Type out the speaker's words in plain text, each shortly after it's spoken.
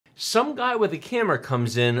Some guy with a camera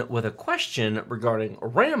comes in with a question regarding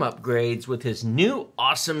RAM upgrades with his new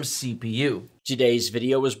awesome CPU. Today's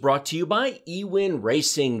video was brought to you by eWin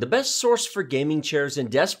Racing, the best source for gaming chairs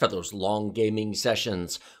and desks for those long gaming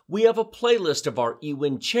sessions. We have a playlist of our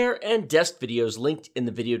eWin chair and desk videos linked in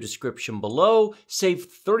the video description below. Save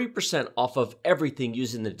 30% off of everything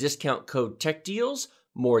using the discount code TechDeals.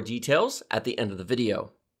 More details at the end of the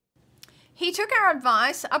video. He took our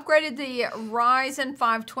advice, upgraded the Ryzen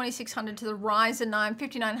 5 2600 to the Ryzen 9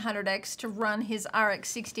 5900X to run his RX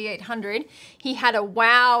 6800. He had a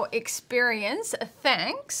wow experience,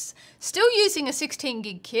 thanks. Still using a 16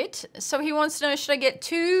 gig kit, so he wants to know, should I get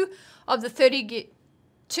two of the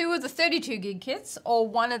 32 gig kits or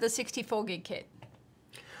one of the 64 gig kit?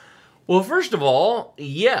 Well, first of all,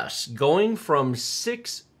 yes, going from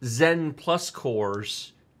 6 Zen Plus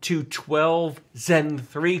cores to 12 Zen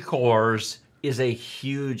 3 cores is a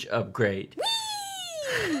huge upgrade.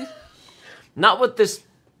 Not what this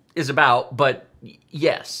is about, but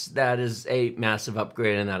yes, that is a massive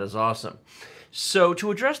upgrade and that is awesome. So to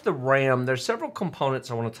address the RAM, there's several components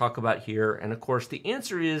I want to talk about here, and of course the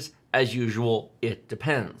answer is, as usual, it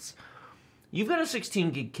depends. You've got a 16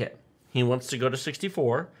 gig kit. He wants to go to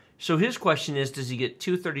 64, so his question is, does he get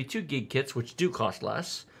two 32 gig kits, which do cost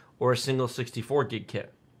less, or a single 64 gig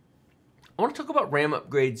kit? I want to talk about RAM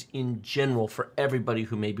upgrades in general for everybody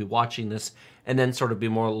who may be watching this, and then sort of be a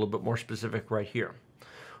little bit more specific right here.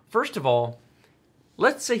 First of all,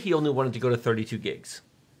 let's say he only wanted to go to 32 gigs,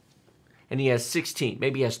 and he has 16,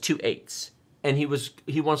 maybe he has two 8s, and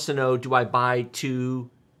he wants to know, do I buy two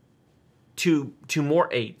more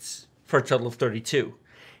 8s for a total of 32?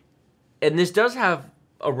 And this does have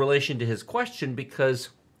a relation to his question, because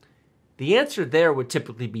the answer there would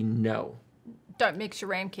typically be no. Don't mix your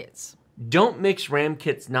RAM kits. Don't mix RAM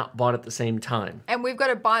kits not bought at the same time. And we've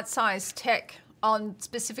got a Byte Size Tech on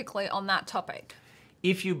specifically on that topic.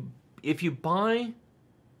 If you buy,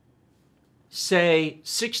 say,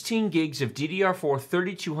 16 gigs of DDR4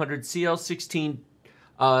 3200 CL16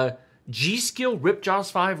 G-Skill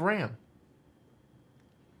Ripjaws 5 RAM,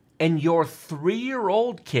 and your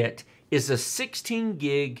 3-year-old kit is a 16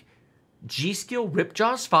 gig G-Skill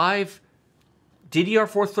Ripjaws 5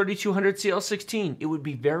 DDR4 3200 CL16, it would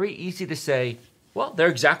be very easy to say, well, they're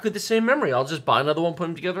exactly the same memory. I'll just buy another one, put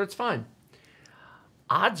them together, it's fine.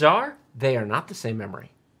 Odds are they are not the same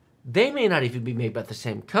memory. They may not even be made by the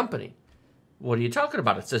same company. What are you talking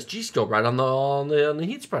about? It says G-Skill right on the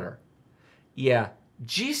heat spreader. Yeah,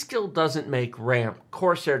 G-Skill doesn't make RAM.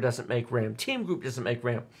 Corsair doesn't make RAM. Team Group doesn't make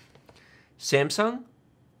RAM. Samsung,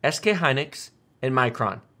 SK Hynix, and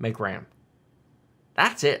Micron make RAM.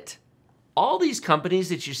 That's it. All these companies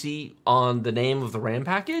that you see on the name of the RAM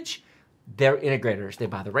package, they're integrators. They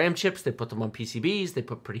buy the RAM chips, they put them on PCBs, they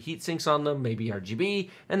put pretty heat sinks on them, maybe RGB,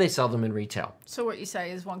 and they sell them in retail. So what you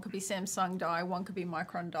say is one could be Samsung die, one could be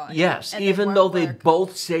Micron die. Yes, even though they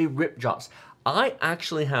both say Ripjaws. I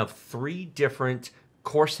actually have 3 different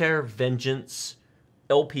Corsair Vengeance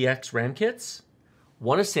LPX RAM kits.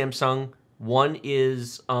 One is Samsung, one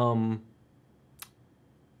is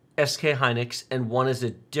SK Hynix, and one is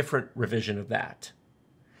a different revision of that.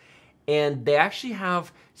 And they actually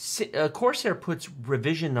have, Corsair puts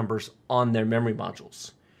revision numbers on their memory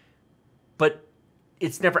modules. But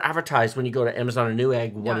it's never advertised when you go to Amazon or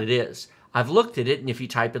Newegg what it is. I've looked at it, and if you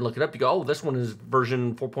type and look it up, you go, oh, this one is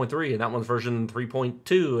version 4.3, and that one's version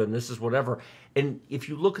 3.2, and this is whatever. And if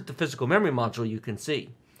you look at the physical memory module, you can see.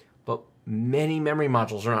 But many memory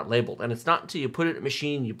modules are not labeled, and it's not until you put it in a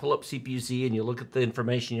machine, you pull up CPU-Z, and you look at the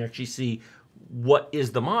information, you actually see what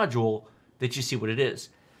is the module, that you see what it is.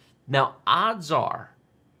 Now, odds are,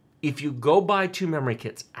 if you go buy 2 memory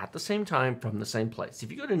kits at the same time from the same place,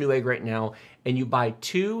 if you go to Newegg right now and you buy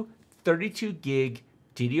 2 32 gig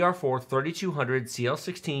DDR4 3200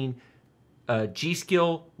 CL16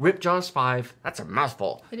 G-Skill Ripjaws 5, that's a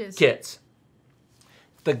mouthful, it is, kits,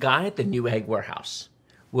 the guy at the Newegg warehouse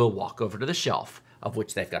will walk over to the shelf, of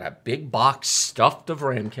which they've got a big box stuffed of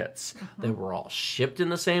RAM kits. They were all shipped in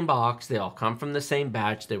the same box. They all come from the same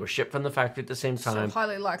batch. They were shipped from the factory at the same time. So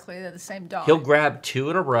highly likely they're the same die. He'll grab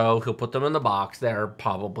 2 in a row. He'll put them in the box. They're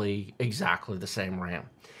probably exactly the same RAM.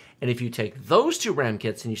 And if you take those 2 RAM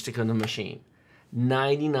kits and you stick them in the machine,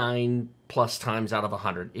 99 plus times out of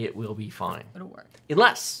 100, it will be fine. It'll work.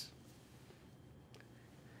 Unless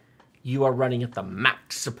you are running at the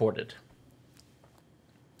max supported.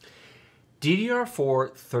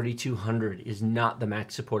 DDR4 3200 is not the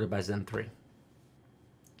max supported by Zen 3.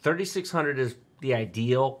 3600 is the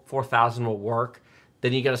ideal. 4000 will work.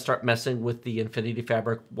 Then you got to start messing with the Infinity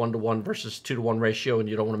Fabric 1-to-1 versus 2-to-1 ratio, and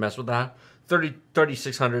you don't want to mess with that.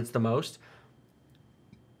 3600 is the most.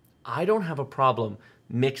 I don't have a problem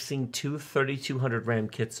mixing two 3200 RAM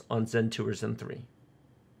kits on Zen 2 or Zen 3.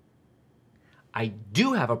 I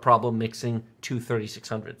do have a problem mixing two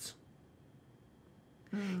 3600s.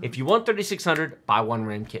 If you want 3600, buy one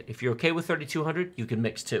RAM kit. If you're okay with 3200, you can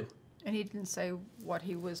mix two. And he didn't say what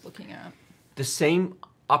he was looking at. The same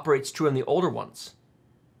operates true on the older ones.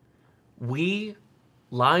 We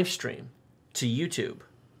live stream to YouTube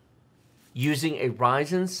using a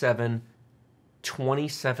Ryzen 7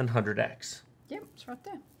 2700X. Yep, it's right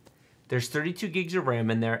there. There's 32 gigs of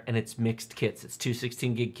RAM in there, and it's mixed kits. It's two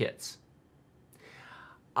 16-gig kits.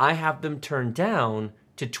 I have them turned down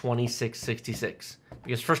to 2666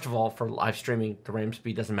 because, first of all, for live streaming, the RAM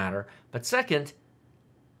speed doesn't matter. But second,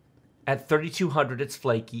 at 3200, it's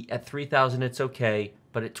flaky. At 3000, it's okay.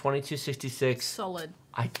 But at 2266, solid.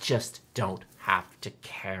 I just don't have to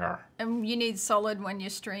care. And you need solid when you're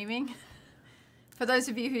streaming. For those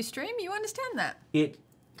of you who stream, you understand that.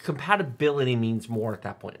 Compatibility means more at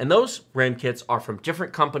that point. And those RAM kits are from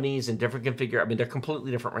different companies and different configure. I mean, they're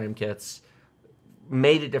completely different RAM kits,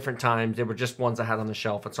 made at different times. They were just ones I had on the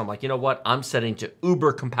shelf. And so I'm like, you know what? I'm setting to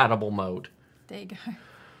uber compatible mode. There you go.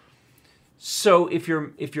 So if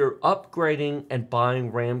you're upgrading and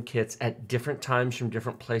buying RAM kits at different times from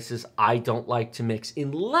different places, I don't like to mix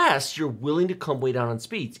unless you're willing to come way down on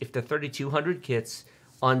speeds. If the 3200 kits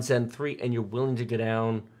on Zen 3 and you're willing to go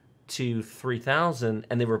down to 3000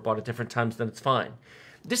 and they were bought at different times, then it's fine.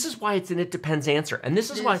 This is why it's an it depends answer. And this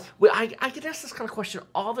is why I get asked this kind of question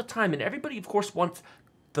all the time. And everybody, of course, wants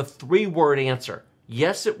the 3-word answer.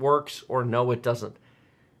 Yes, it works, or no, it doesn't.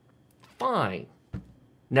 Fine.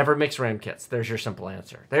 Never mix RAM kits. There's your simple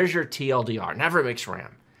answer. There's your TLDR. Never mix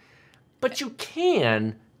RAM. But you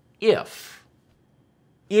can if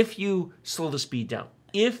you slow the speed down.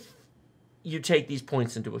 If you take these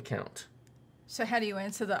points into account. So how do you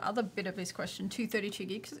answer the other bit of his question?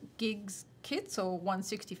 232 gigs kits or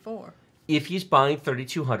 164? If he's buying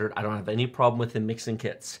 3200, I don't have any problem with him mixing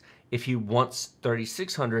kits. If he wants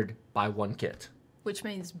 3600, buy one kit. Which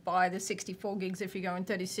means buy the 64 gigs if you're going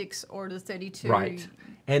 36 or the 32. Right.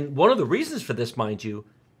 And one of the reasons for this, mind you,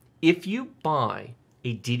 if you buy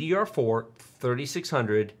a DDR4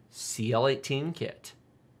 3600 CL18 kit,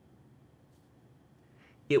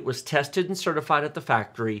 it was tested and certified at the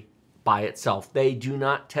factory by itself. They do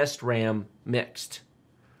not test RAM mixed.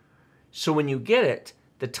 So when you get it,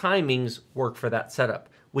 the timings work for that setup.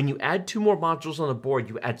 When you add 2 more modules on the board,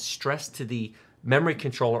 you add stress to the memory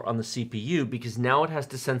controller on the CPU because now it has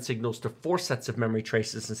to send signals to 4 sets of memory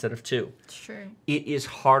traces instead of 2. True. It is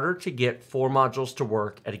harder to get 4 modules to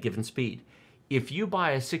work at a given speed. If you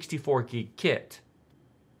buy a 64 gig kit,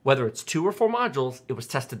 whether it's 2 or 4 modules, it was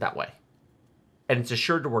tested that way. And it's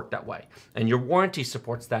assured to work that way. And your warranty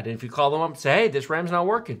supports that. And if you call them up and say, hey, this RAM's not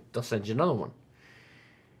working, they'll send you another one.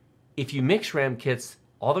 If you mix RAM kits,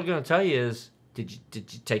 all they're going to tell you is, did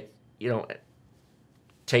you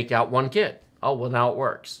take out one kit? Oh, well, now it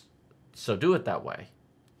works. So do it that way.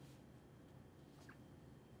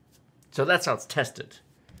 So that's how it's tested.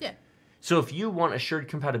 Yeah. So if you want assured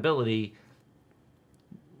compatibility,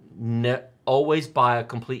 always buy a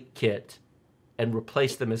complete kit and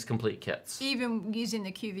replace them as complete kits. Even using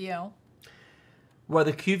the QVL? Well,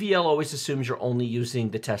 the QVL always assumes you're only using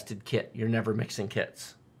the tested kit. You're never mixing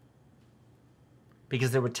kits.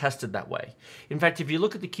 Because they were tested that way. In fact, if you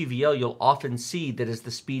look at the QVL, you'll often see that as the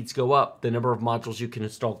speeds go up, the number of modules you can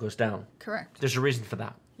install goes down. Correct. There's a reason for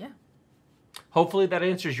that. Yeah. Hopefully that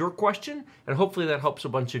answers your question, and hopefully that helps a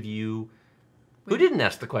bunch of you who didn't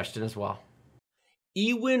ask the question as well.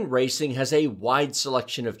 eWin Racing has a wide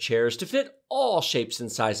selection of chairs to fit all shapes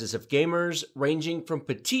and sizes of gamers, ranging from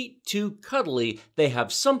petite to cuddly. They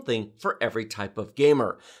have something for every type of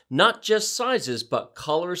gamer. Not just sizes, but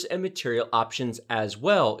colors and material options as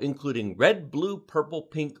well, including red, blue, purple,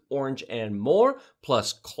 pink, orange, and more,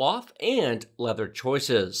 plus cloth and leather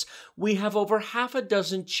choices. We have over half a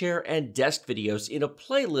dozen chair and desk videos in a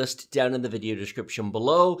playlist down in the video description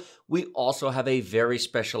below. We also have a very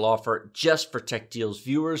special offer just for Tech Deals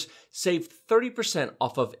viewers. Save 30%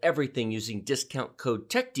 off of everything using discount code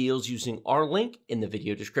TechDeals using our link in the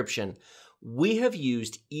video description. We have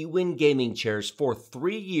used eWin gaming chairs for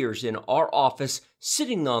 3 years in our office,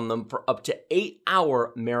 sitting on them for up to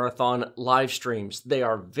 8-hour marathon live streams. They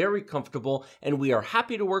are very comfortable, and we are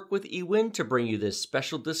happy to work with eWin to bring you this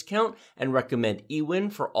special discount and recommend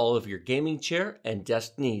eWin for all of your gaming chair and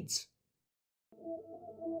desk needs.